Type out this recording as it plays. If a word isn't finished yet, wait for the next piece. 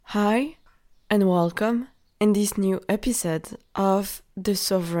Hi, and welcome in this new episode of the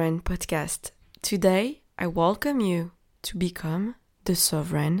Souveraine podcast. Today, I welcome you to become the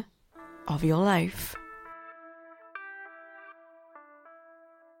sovereign of your life.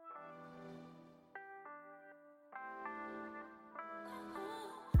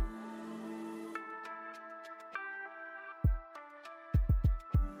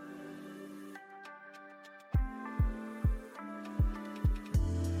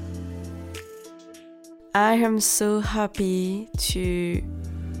 I am so happy to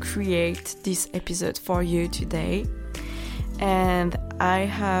create this episode for you today, and I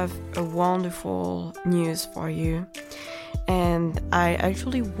have a wonderful news for you. And I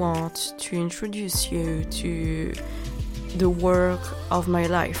actually want to introduce you to the work of my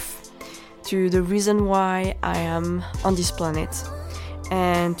life, to the reason why I am on this planet,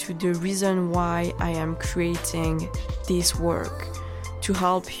 and to the reason why I am creating this work to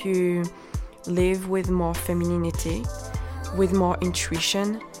help you live with more femininity, with more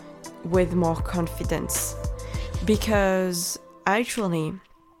intuition, with more confidence. Because actually,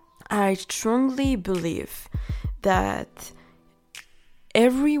 I strongly believe that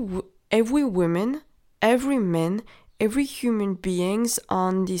every woman, every man, every human beings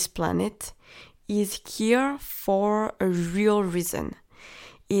on this planet is here for a real reason.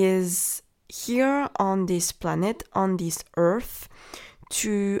 Is here on this planet, on this earth,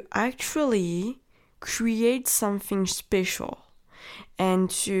 to actually create something special and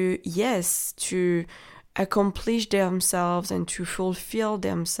to accomplish themselves and to fulfill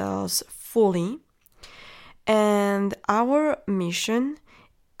themselves fully. And our mission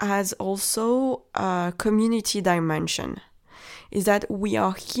has also a community dimension, is that we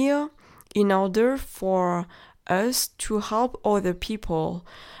are here in order for us to help other people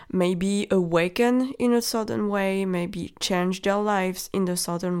maybe awaken in a certain way, maybe change their lives in a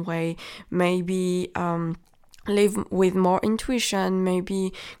certain way, maybe live with more intuition,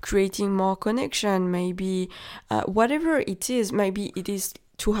 maybe creating more connection, maybe whatever it is, maybe it is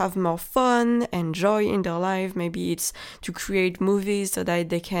to have more fun and joy in their life, maybe it's to create movies so that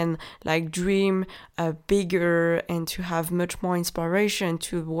they can dream bigger and to have much more inspiration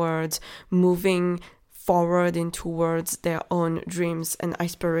towards moving forward and towards their own dreams and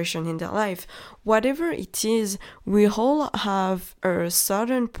aspiration in their life. Whatever it is, we all have a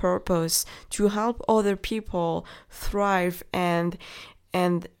certain purpose to help other people thrive and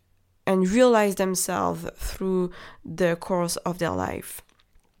realize themselves through the course of their life.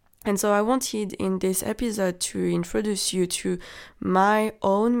 And so I wanted in this episode to introduce you to my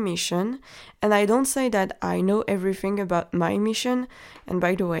own mission. And I don't say that I know everything about my mission. And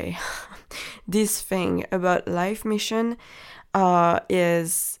by the way, this thing about life mission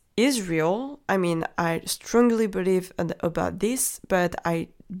is real. I mean, I strongly believe about this, but I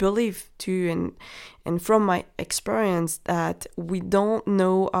believe too, and from my experience, that we don't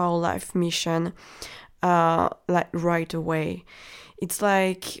know our life mission right away. It's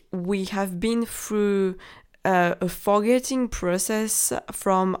like we have been through a forgetting process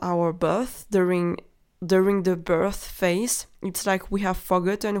from our birth during the birth phase. It's like we have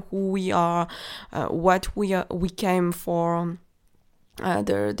forgotten who we are, what we came for,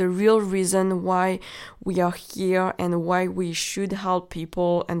 the real reason why we are here and why we should help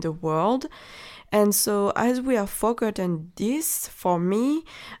people and the world. And so as we have forgotten this, for me,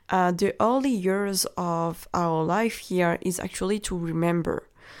 the early years of our life here is actually to remember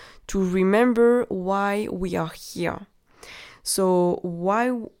why we are here. So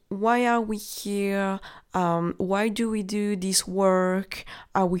why are we here? Why do we do this work?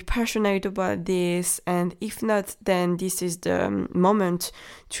 Are we passionate about this? And if not, then this is the moment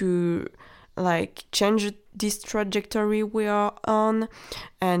to change this trajectory we are on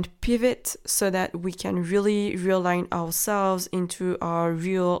and pivot so that we can really realign ourselves into our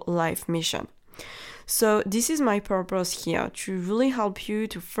real life mission. So this is my purpose here, to really help you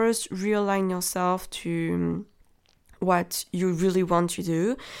to first realign yourself to what you really want to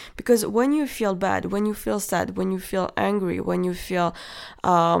do. Because when you feel bad, when you feel sad, when you feel angry, when you feel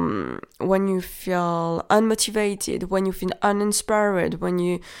unmotivated, when you feel uninspired, when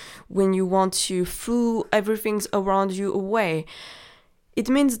you want to throw everything around you away, it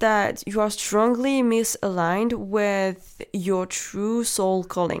means that you are strongly misaligned with your true soul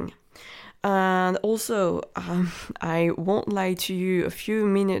calling. And also, I won't lie to you, a few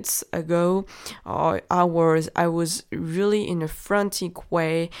minutes ago or hours, I was really in a frantic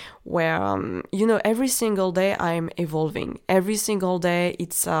way where, every single day I'm evolving. Every single day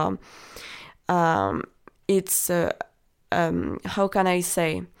it's a how can I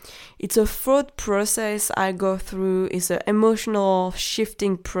say, it's a thought process I go through, it's an emotional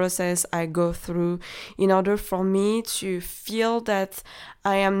shifting process I go through in order for me to feel that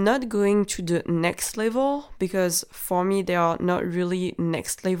I am not going to the next level, because for me they are not really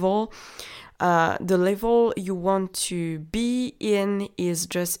next level. The level you want to be in is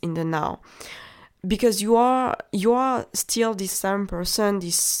just in the now, because you are still the same person,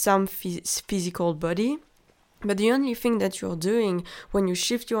 this same physical body. But the only thing that you're doing when you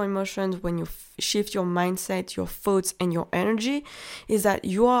shift your emotions, when you shift your mindset, your thoughts, and your energy, is that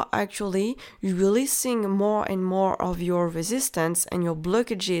you are actually releasing more and more of your resistance and your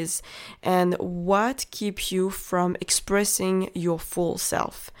blockages and what keeps you from expressing your full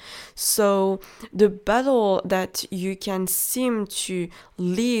self. So the battle that you can seem to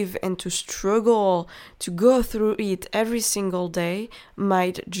live and to struggle to go through it every single day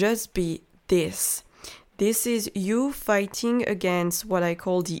might just be this. This is you fighting against what I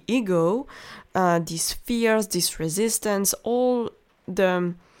call the ego, these fears, this resistance, all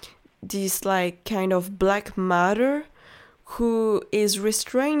this like kind of black matter who is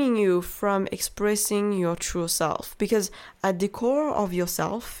restraining you from expressing your true self. Because at the core of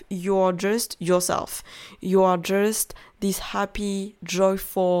yourself, you are just yourself. You are just this happy,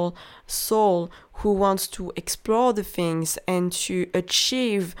 joyful soul who wants to explore the things and to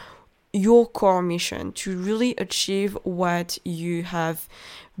achieve your core mission, to really achieve what you have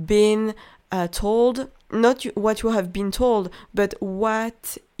been told, not what you have been told, but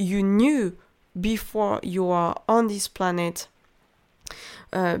what you knew before you are on this planet,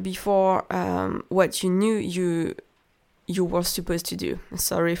 before what you knew you were supposed to do.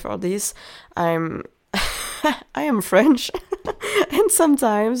 Sorry for this. I am French and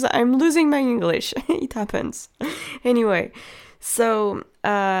sometimes I'm losing my English. It happens. Anyway, so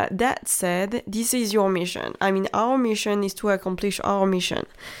that said, this is your mission. I mean, our mission is to accomplish our mission.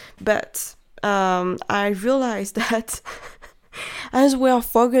 But I realized that as we are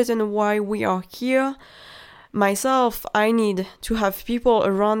forgotten why we are here, myself, I need to have people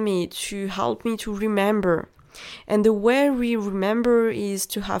around me to help me to remember. And the way we remember is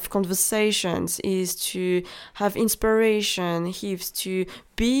to have conversations, is to have inspiration, is to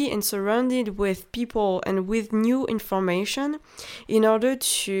be and surrounded with people and with new information in order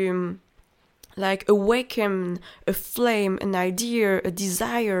to like awaken a flame, an idea, a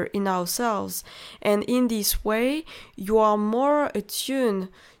desire in ourselves. And in this way, you are more attuned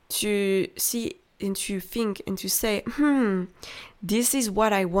to see and to think and to say, this is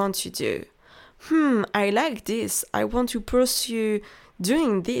what I want to do. I like this. I want to pursue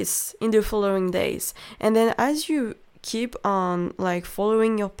doing this in the following days. And then as you keep on like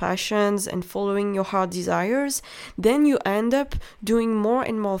following your passions and following your heart desires, then you end up doing more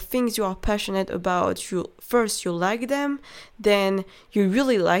and more things you are passionate about. You like them, then you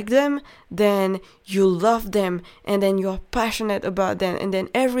really like them, then you love them, and then you're passionate about them. And then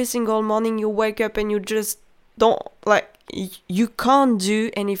every single morning you wake up and you just don't you can't do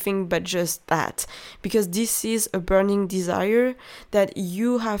anything but just that, because this is a burning desire that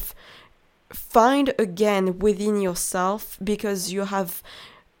you have find again within yourself, because you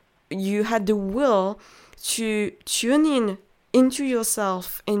had the will to tune in into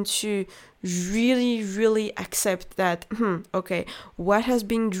yourself and to really, really accept that, okay, what has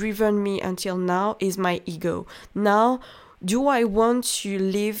been driven me until now is my ego. Now, do I want to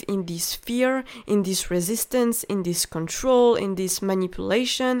live in this fear, in this resistance, in this control, in this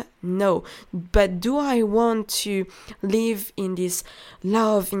manipulation? No. But do I want to live in this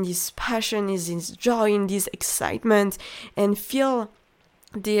love, in this passion, in this joy, in this excitement, and feel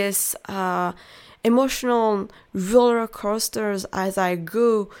this emotional roller coasters as I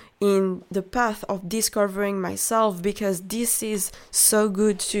go in the path of discovering myself, because this is so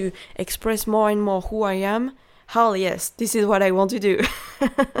good to express more and more who I am? Hell yes, this is what I want to do.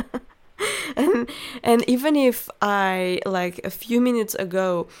 and even if I, like a few minutes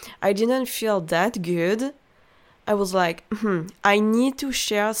ago, I didn't feel that good, I was like, I need to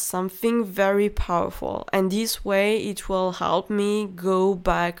share something very powerful. And this way it will help me go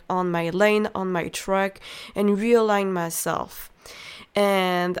back on my lane, on my track, and realign myself.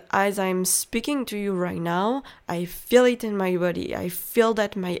 And as I'm speaking to you right now, I feel it in my body. I feel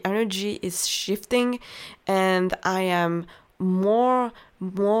that my energy is shifting and I am more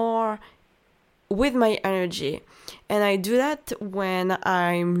with my energy. And I do that when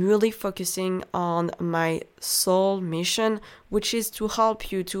I'm really focusing on my soul mission, which is to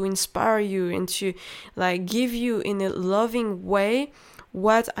help you, to inspire you, and to like give you in a loving way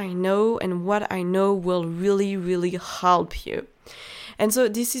what I know, and what I know will really, really help you. And so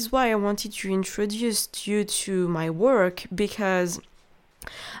this is why I wanted to introduce you to my work, because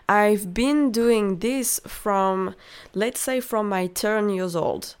I've been doing this from, let's say, from my 10 years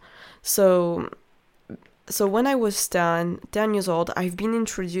old. So when I was 10 years old, I've been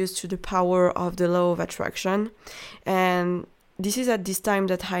introduced to the power of the law of attraction. And this is at this time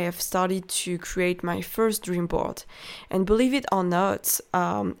that I have started to create my first dream board. And believe it or not,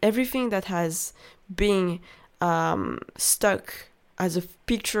 everything that has been stuck as a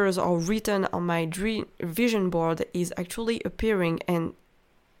pictures or written on my dream vision board is actually appearing, and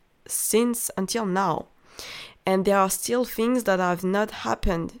since until now. And there are still things that have not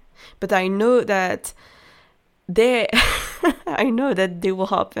happened, but I know that I know that they will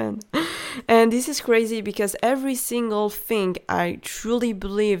happen. And this is crazy because every single thing I truly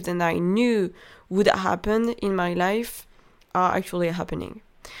believed and I knew would happen in my life are actually happening.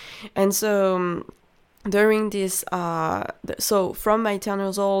 And so during this, so from my 10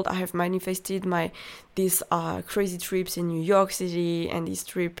 years old, I have manifested these crazy trips in New York City and this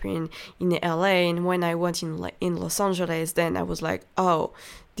trip in LA. And when I went in Los Angeles, then I was like, oh,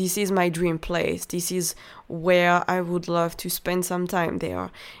 this is my dream place. This is where I would love to spend some time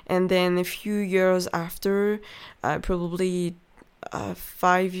there. And then a few years after, probably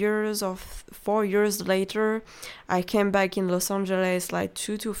 5 years or 4 years later, I came back in Los Angeles like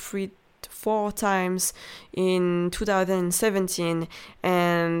 2 to 4 times in 2017,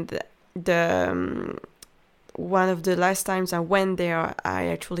 and one of the last times I went there, I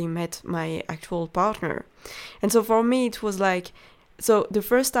actually met my actual partner. And so for me, it was like, so the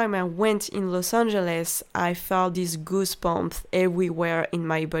first time I went in Los Angeles, I felt these goosebumps everywhere in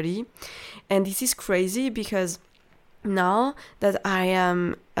my body. And this is crazy because now that I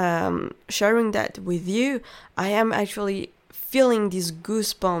am sharing that with you, I am actually feeling these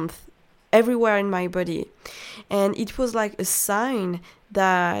goosebumps everywhere in my body. And it was like a sign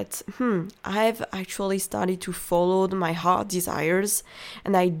that I've actually started to follow my heart desires,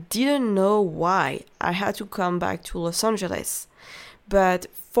 and I didn't know why I had to come back to Los Angeles. But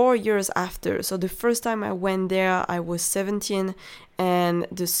 4 years after, so the first time I went there, I was 17, and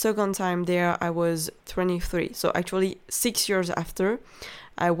the second time there, I was 23. So actually 6 years after,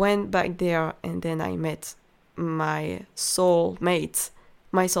 I went back there, and then I met my soulmate.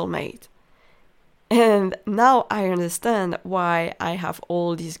 And now I understand why I have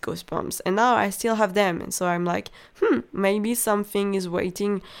all these goosebumps. And now I still have them. And so I'm like, maybe something is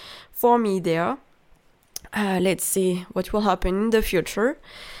waiting for me there. Let's see what will happen in the future.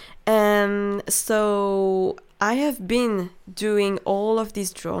 And so I have been doing all of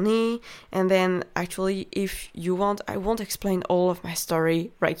this journey. And then actually, if you want, I won't explain all of my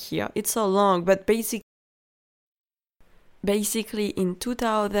story right here. It's so long, but basically in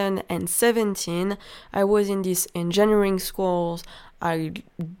 2017, I was in this engineering school. I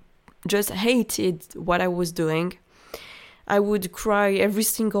just hated what I was doing. I would cry every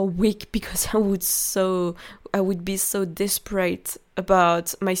single week because I would be so desperate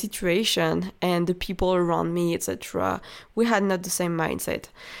about my situation and the people around me, etc. We had not the same mindset.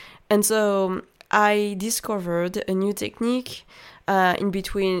 And so I discovered a new technique in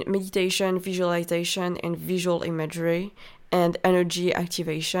between meditation, visualization, and visual imagery and energy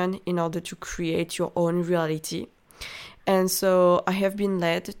activation in order to create your own reality. And so I have been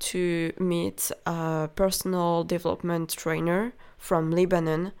led to meet a personal development trainer from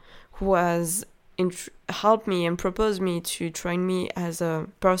Lebanon who has helped me and proposed me to train me as a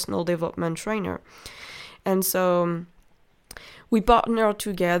personal development trainer. And so we partnered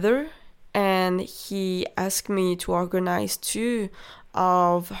together, and he asked me to organize 2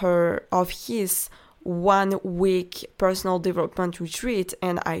 of his 1 week personal development retreat,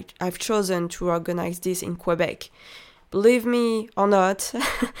 and I've chosen to organize this in Quebec. Believe me or not,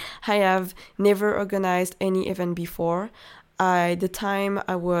 I have never organized any event before. At the time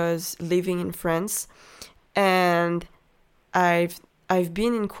I was living in France, and I've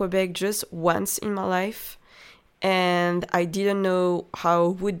been in Quebec just once in my life, and I didn't know how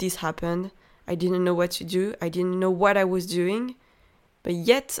would this happen. I didn't know what to do. I didn't know what I was doing, but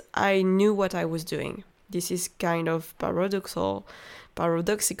yet I knew what I was doing. This is kind of paradoxical,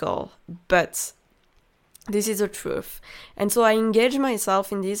 but this is the truth. And so I engaged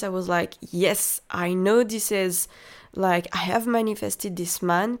myself in this. I was like, yes, I know this is like, I have manifested this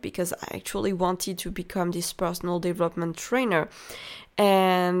man because I actually wanted to become this personal development trainer.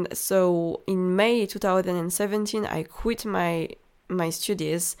 And so in May 2017, I quit my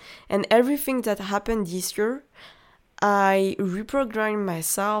studies, and everything that happened this year, I reprogrammed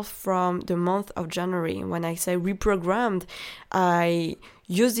myself from the month of January. When I say reprogrammed, I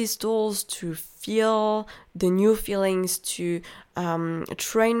use these tools to feel the new feelings, to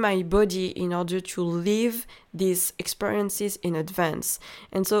train my body in order to live these experiences in advance.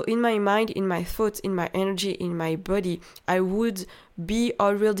 And so in my mind, in my thoughts, in my energy, in my body, I would be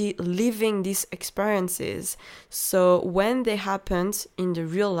already living these experiences. So when they happened in the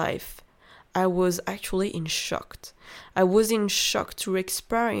real life, I was actually in shock. I was in shock to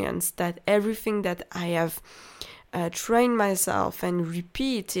experience that everything that I have trained myself and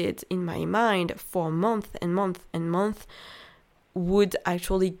repeated in my mind for month and month and month would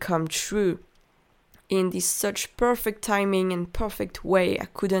actually come true in this such perfect timing and perfect way. I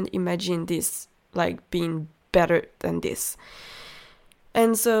couldn't imagine this being better than this.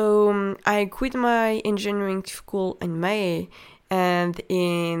 And so I quit my engineering school in May, and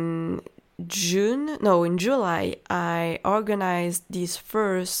in July, I organized this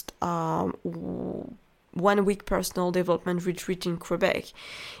first 1 week personal development retreat in Quebec.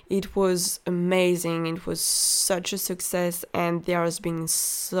 It was amazing. It was such a success, and there has been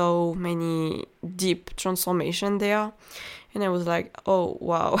so many deep transformation there. And I was like, oh,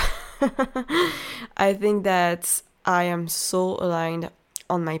 wow. I think that I am so aligned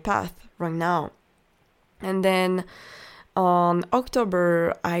on my path right now. And then on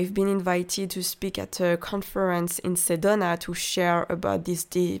October, I've been invited to speak at a conference in Sedona to share about this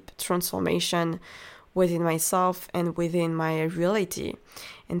deep transformation within myself and within my reality.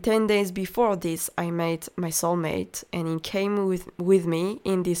 And 10 days before this, I met my soulmate, and he came with me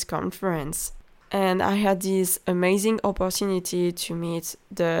in this conference. And I had this amazing opportunity to meet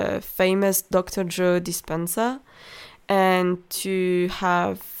the famous Dr. Joe Dispenza and to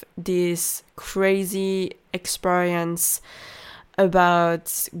have this crazy experience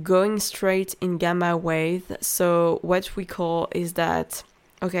about going straight in gamma wave. So what we call is that,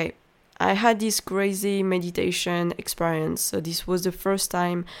 okay, I had this crazy meditation experience. So this was the first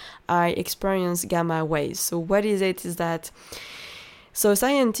time I experienced gamma waves. So what is it is that, so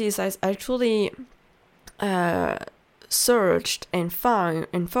scientists actually searched and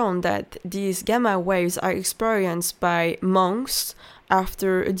found that these gamma waves are experienced by monks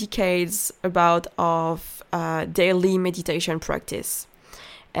after decades of daily meditation practice.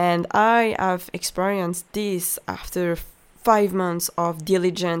 And I have experienced this after 5 months of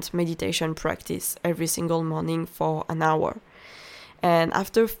diligent meditation practice every single morning for an hour. And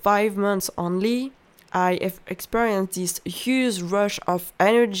after 5 months only, I have experienced this huge rush of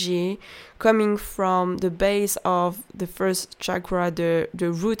energy coming from the base of the first chakra, the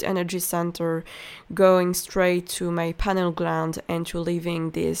root energy center, going straight to my pineal gland and to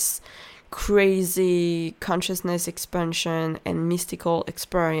living this crazy consciousness expansion and mystical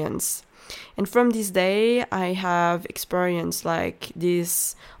experience. And from this day, I have experienced like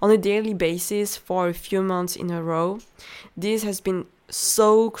this on a daily basis for a few months in a row. This has been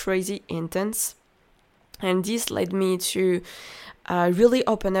so crazy intense. And this led me to really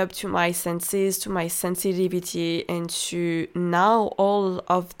open up to my senses, to my sensitivity, and to now all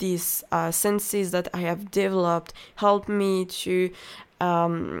of these senses that I have developed help me to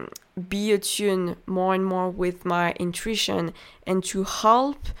be attuned more and more with my intuition and to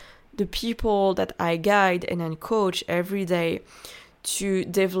help the people that I guide and I coach every day to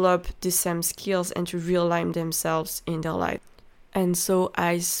develop the same skills and to realign themselves in their life. And so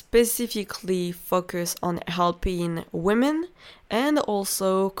I specifically focus on helping women and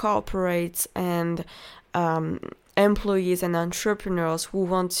also corporates and employees and entrepreneurs who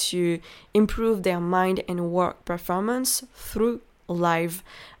want to improve their mind and work performance through live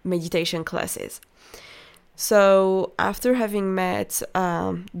meditation classes. So after having met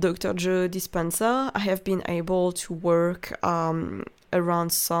Dr. Joe Dispenza, I have been able to work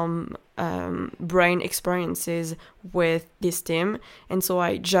around some brain experiences with this team. And so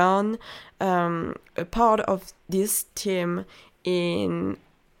I joined a part of this team in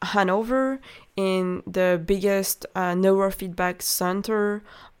Hanover, in the biggest neurofeedback center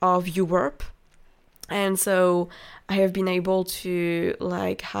of Europe. And so I have been able to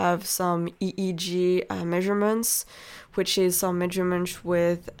have some EEG measurements, which is some measurements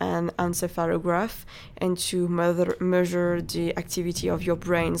with an encephalograph, and to measure the activity of your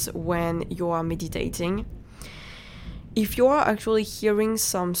brains when you are meditating. If you are actually hearing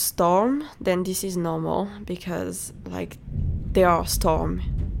some storm, then this is normal because there are storms.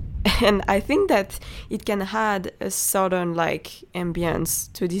 And I think that it can add a certain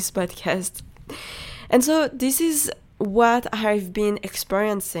ambience to this podcast. And so this is what I've been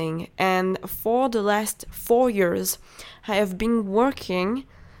experiencing. And for the last 4 years, I have been working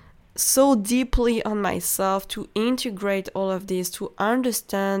so deeply on myself to integrate all of this, to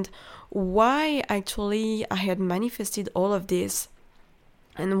understand why actually I had manifested all of this.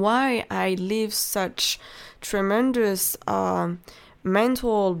 and why I live such tremendous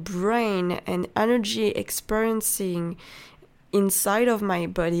mental, brain, and energy experiencing inside of my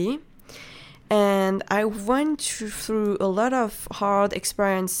body. And I went through a lot of hard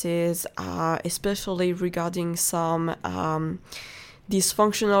experiences, especially regarding some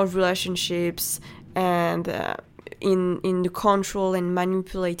dysfunctional relationships and in the control and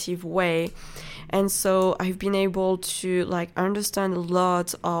manipulative way. And so I've been able to like understand a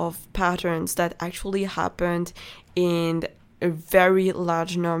lot of patterns that actually happened in a very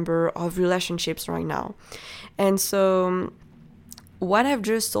large number of relationships right now. And so what I've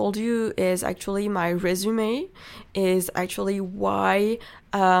just told you is actually my resume, is actually why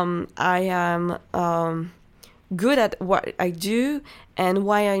I am good at what I do, and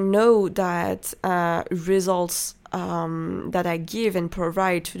why I know that results that I give and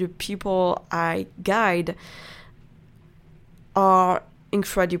provide to the people I guide are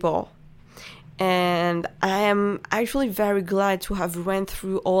incredible. And I am actually very glad to have went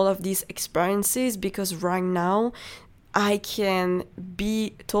through all of these experiences, because right now I can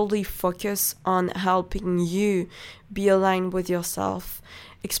be totally focused on helping you be aligned with yourself,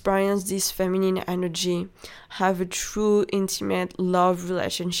 experience this feminine energy, have a true intimate love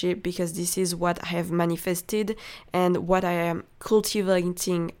relationship, because this is what I have manifested and what I am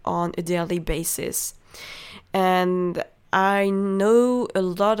cultivating on a daily basis. And I know a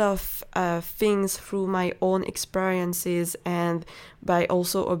lot of things through my own experiences and by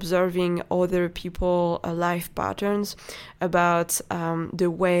also observing other people' life patterns about the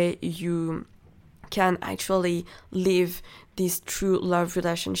way you can actually live this true love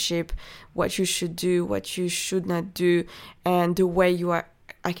relationship, what you should do, what you should not do, and the way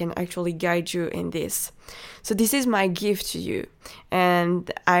I can actually guide you in this. So this is my gift to you,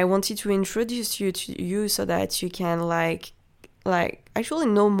 and I wanted to introduce you to you so that you can like actually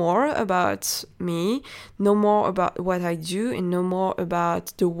know more about me, know more about what I do, and know more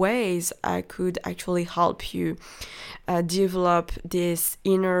about the ways I could actually help you develop these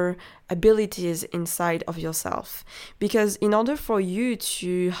inner abilities inside of yourself. Because in order for you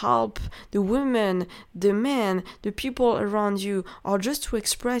to help the women, the men, the people around you, or just to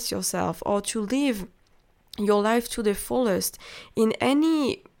express yourself or to live your life to the fullest in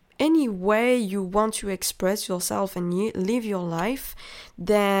any way you want to express yourself and live your life,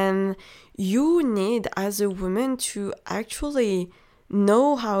 then you need as a woman to actually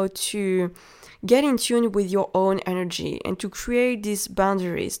know how to get in tune with your own energy and to create these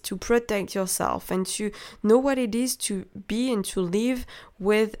boundaries, to protect yourself and to know what it is to be and to live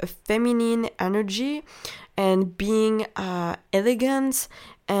with a feminine energy and being elegant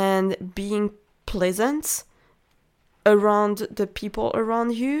and being pleasant around the people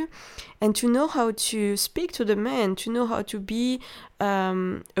around you, and to know how to speak to the men, to know how to be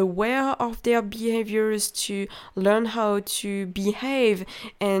aware of their behaviors, to learn how to behave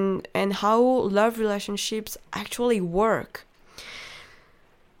and how love relationships actually work.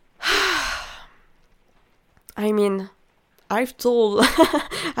 I mean, I've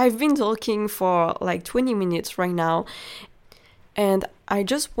been talking for like 20 minutes right now, and I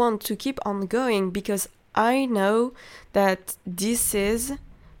just want to keep on going because I know that this is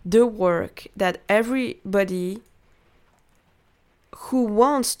the work that everybody who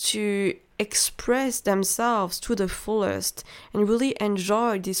wants to express themselves to the fullest and really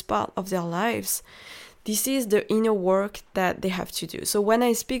enjoy this part of their lives, this is the inner work that they have to do. So when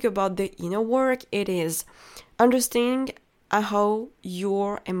I speak about the inner work, it is understanding how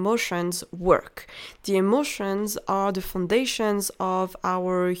your emotions work. The emotions are the foundations of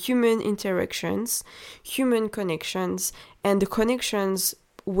our human interactions, human connections, and the connections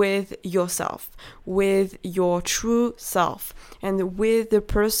with yourself, with your true self, and with the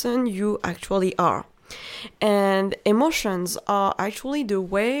person you actually are. And emotions are actually the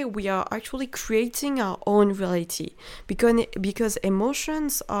way we are actually creating our own reality, because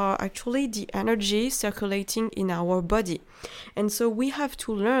emotions are actually the energy circulating in our body. And so we have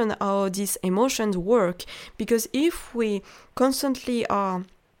to learn how these emotions work, because if we constantly are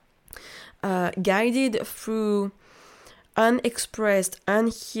guided through unexpressed,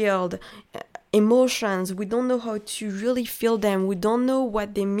 unhealed emotions, we don't know how to really feel them, we don't know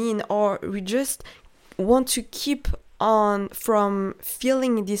what they mean, or we just want to keep on from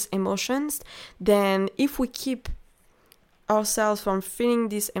feeling these emotions, then if we keep ourselves from feeling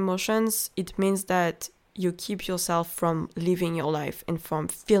these emotions, it means that you keep yourself from living your life and from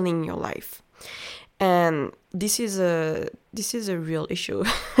feeling your life. And this is a real issue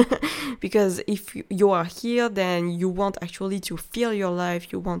because if you are here, then you want actually to feel your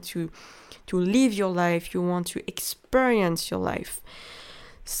life, you want to live your life, you want to experience your life.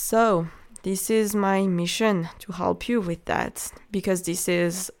 So, this is my mission to help you with that, because this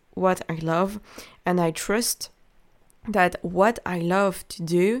is what I love, and I trust that what I love to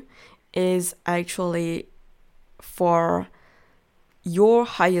do is actually for your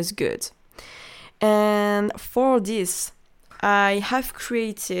highest good. And for this, I have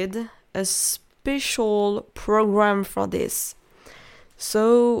created a special program for this.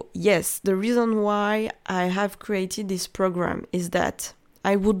 So, yes, the reason why I have created this program is that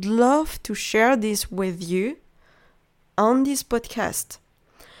I would love to share this with you on this podcast.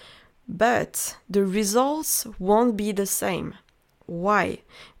 But the results won't be the same. Why?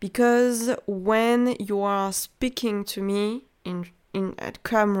 Because when you are speaking to me in a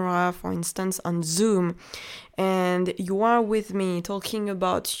camera, for instance, on Zoom, and you are with me talking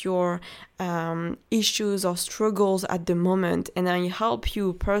about your issues or struggles at the moment, and I help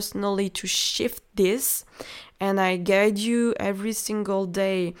you personally to shift this, and I guide you every single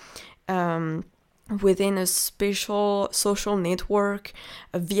day within a special social network,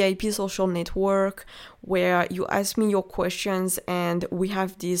 a VIP social network, where you ask me your questions and we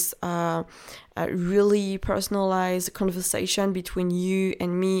have this really personalized conversation between you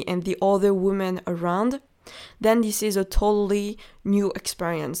and me and the other women around, then this is a totally new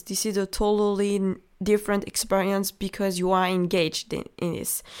experience. This is a totally different experience because you are engaged in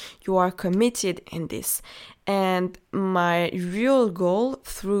this. You are committed in this. And my real goal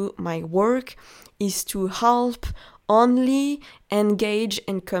through my work is to help only engaged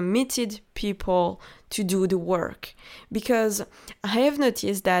and committed people to do the work. Because I have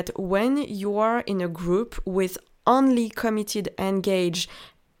noticed that when you are in a group with only committed, engaged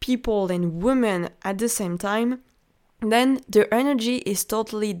people and women at the same time, then the energy is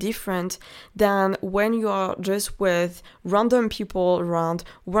totally different than when you are just with random people around,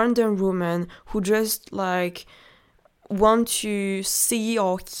 random women who just like want to see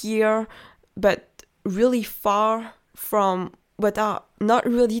or hear, but really far from, but are not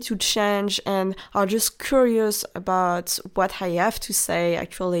ready to change and are just curious about what I have to say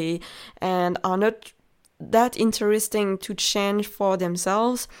actually, and are not that interesting to change for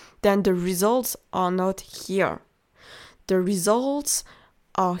themselves, then the results are not here. The results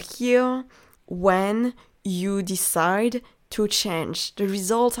are here when you decide to change. The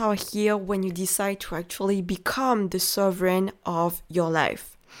results are here when you decide to actually become the sovereign of your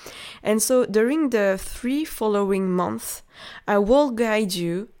life. And so during the 3 following months, I will guide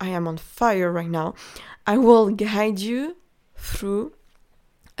you. I am on fire right now. I will guide you through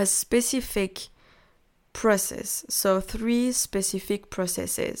a specific process. So 3 specific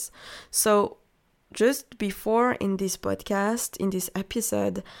processes. So just before in this podcast, in this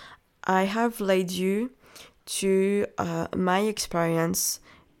episode, I have led you to my experience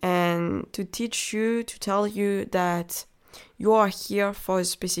and to teach you, to tell you that you are here for a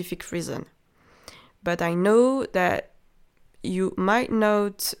specific reason. But I know that you might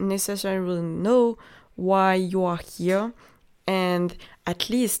not necessarily know why you are here, and at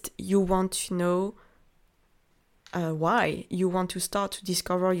least you want to know why. You want to start to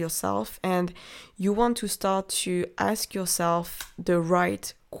discover yourself, and you want to start to ask yourself the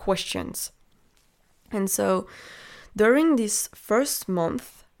right questions. And so during this first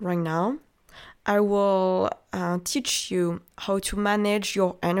month right now, I will teach you how to manage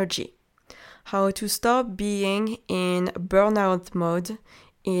your energy, how to stop being in burnout mode,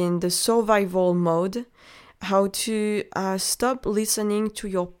 in the survival mode, how to stop listening to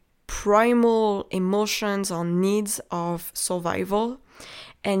your primal emotions or needs of survival,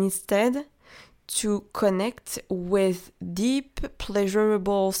 and instead to connect with deep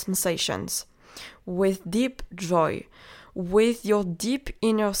pleasurable sensations, with deep joy, with your deep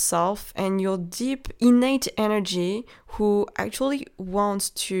inner self and your deep innate energy who actually wants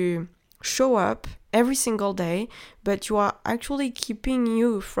to show up every single day, but you are actually keeping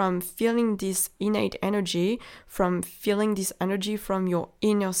you from feeling this innate energy, from feeling this energy from your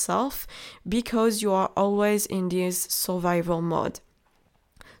inner self, because you are always in this survival mode.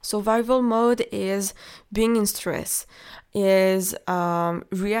 Survival mode is being in stress, is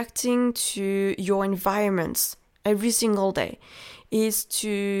reacting to your environments every single day, is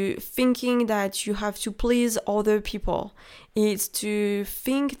to thinking that you have to please other people. It's to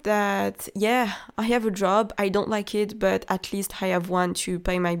think that, yeah, I have a job, I don't like it, but at least I have one to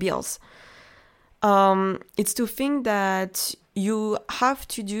pay my bills. It's to think that you have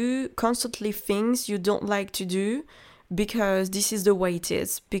to do constantly things you don't like to do because this is the way it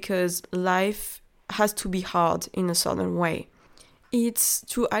is, because life has to be hard in a certain way. It's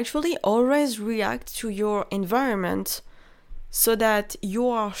to actually always react to your environment so that you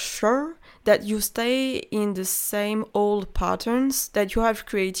are sure that you stay in the same old patterns that you have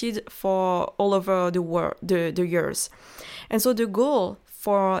created for all over the world, the years. And so the goal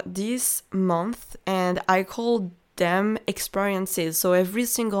for this month, and I call them experiences. So every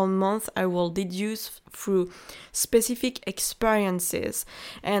single month I will lead you through specific experiences.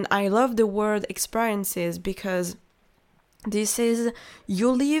 And I love the word experiences because this is,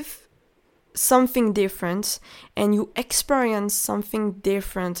 you live something different and you experience something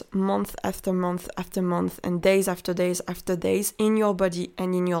different month after month after month and days after days after days in your body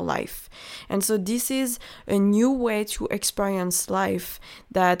and in your life. And so this is a new way to experience life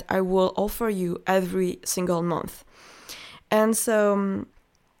that I will offer you every single month. And so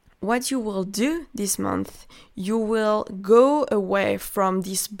what you will do this month, you will go away from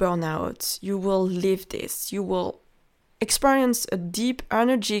this burnout. You will live this. You will experience a deep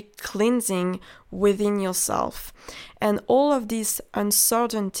energy cleansing within yourself. And all of this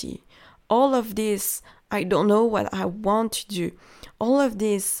uncertainty, all of this, I don't know what I want to do, all of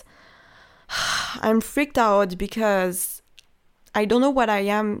this, I'm freaked out because I don't know what I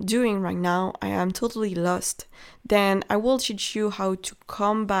am doing right now. I am totally lost. Then I will teach you how to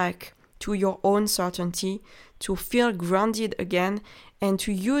come back to your own certainty, to feel grounded again, and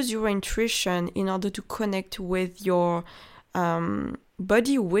to use your intuition in order to connect with your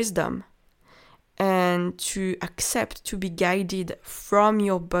body wisdom and to accept to be guided from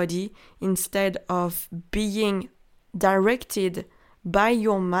your body instead of being directed by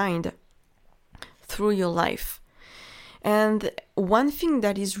your mind through your life. And one thing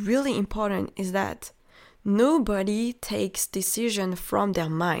that is really important is that nobody takes decision from their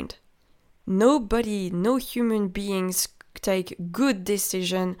mind. Nobody, no human beings take good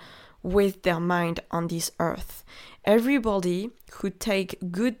decision with their mind on this earth. Everybody who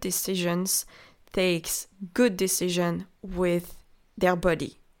take good decisions takes good decision with their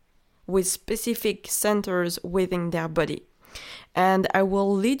body, with specific centers within their body. And I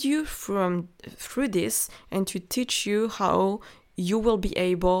will lead you through this and to teach you how you will be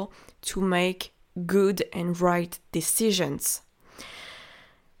able to make good and right decisions.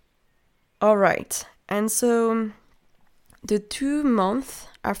 All right, and so the 2 months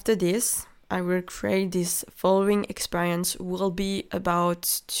after this, I will create this following experience will be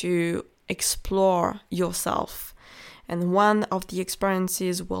about to explore yourself. And one of the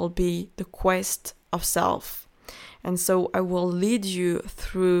experiences will be the quest of self. And so I will lead you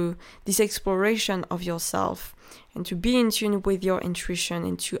through this exploration of yourself and to be in tune with your intuition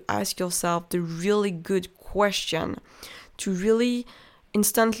and to ask yourself the really good question, to really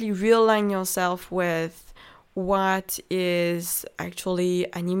instantly realign yourself with what is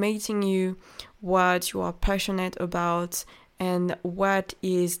actually animating you, what you are passionate about, and what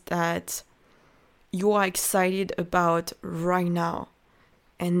is that you are excited about right now,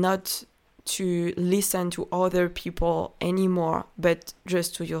 and not to listen to other people anymore, but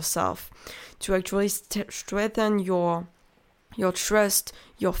just to yourself, to actually strengthen your trust,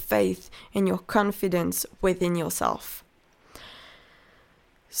 your faith, and your confidence within yourself.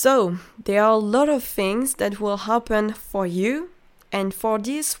 So, there are a lot of things that will happen for you, and for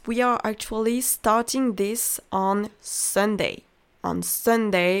this, we are actually starting this on Sunday. On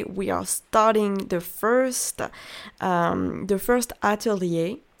Sunday, we are starting the first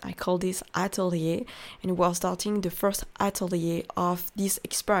atelier. I call this atelier, and we're starting the first atelier of this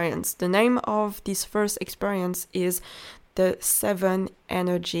experience. The name of this first experience is the 7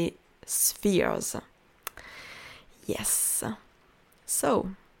 energy spheres. Yes.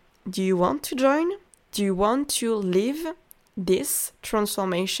 So, do you want to join? Do you want to live this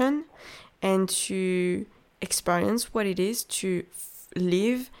transformation and to experience what it is to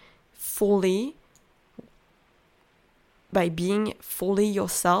live fully by being fully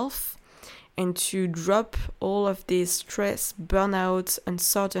yourself, and to drop all of this stress, burnout,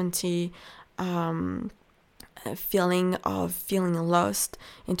 uncertainty, feeling lost,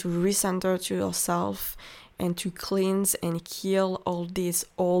 and to recenter to yourself and to cleanse and kill all this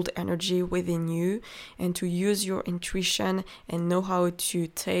old energy within you, and to use your intuition and know how to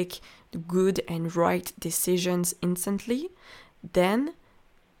take good and right decisions instantly, then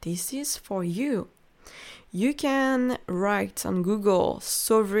this is for you. You can write on Google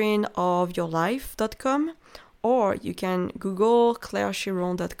souverainofyourlife.com, or you can Google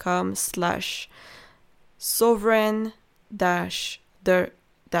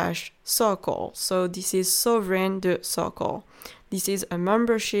clairechiron.com/souveraine-the-circle. So this is Souveraine the Circle. This is a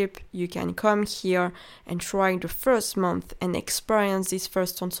membership. You can come here and try the first month and experience this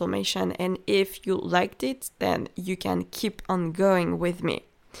first transformation. And if you liked it, then you can keep on going with me.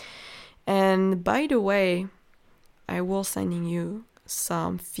 And by the way, I will sending you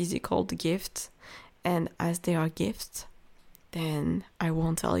some physical gifts, and as they are gifts, then I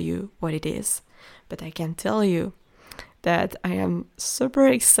won't tell you what it is, but I can tell you that I am super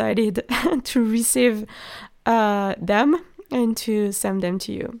excited to receive them and to send them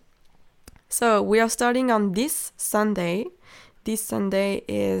to you. So we are starting on this Sunday. This Sunday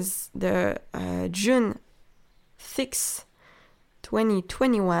is the June 6th,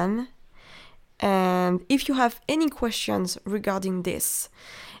 2021. And if you have any questions regarding this,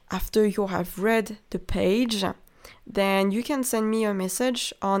 after you have read the page, then you can send me a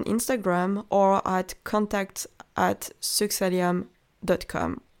message on Instagram or at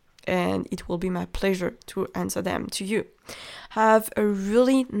contact@suxalium.com, and it will be my pleasure to answer them to you. Have a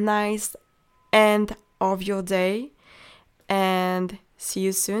really nice end of your day, and see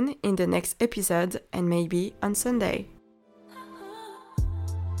you soon in the next episode, and maybe on Sunday.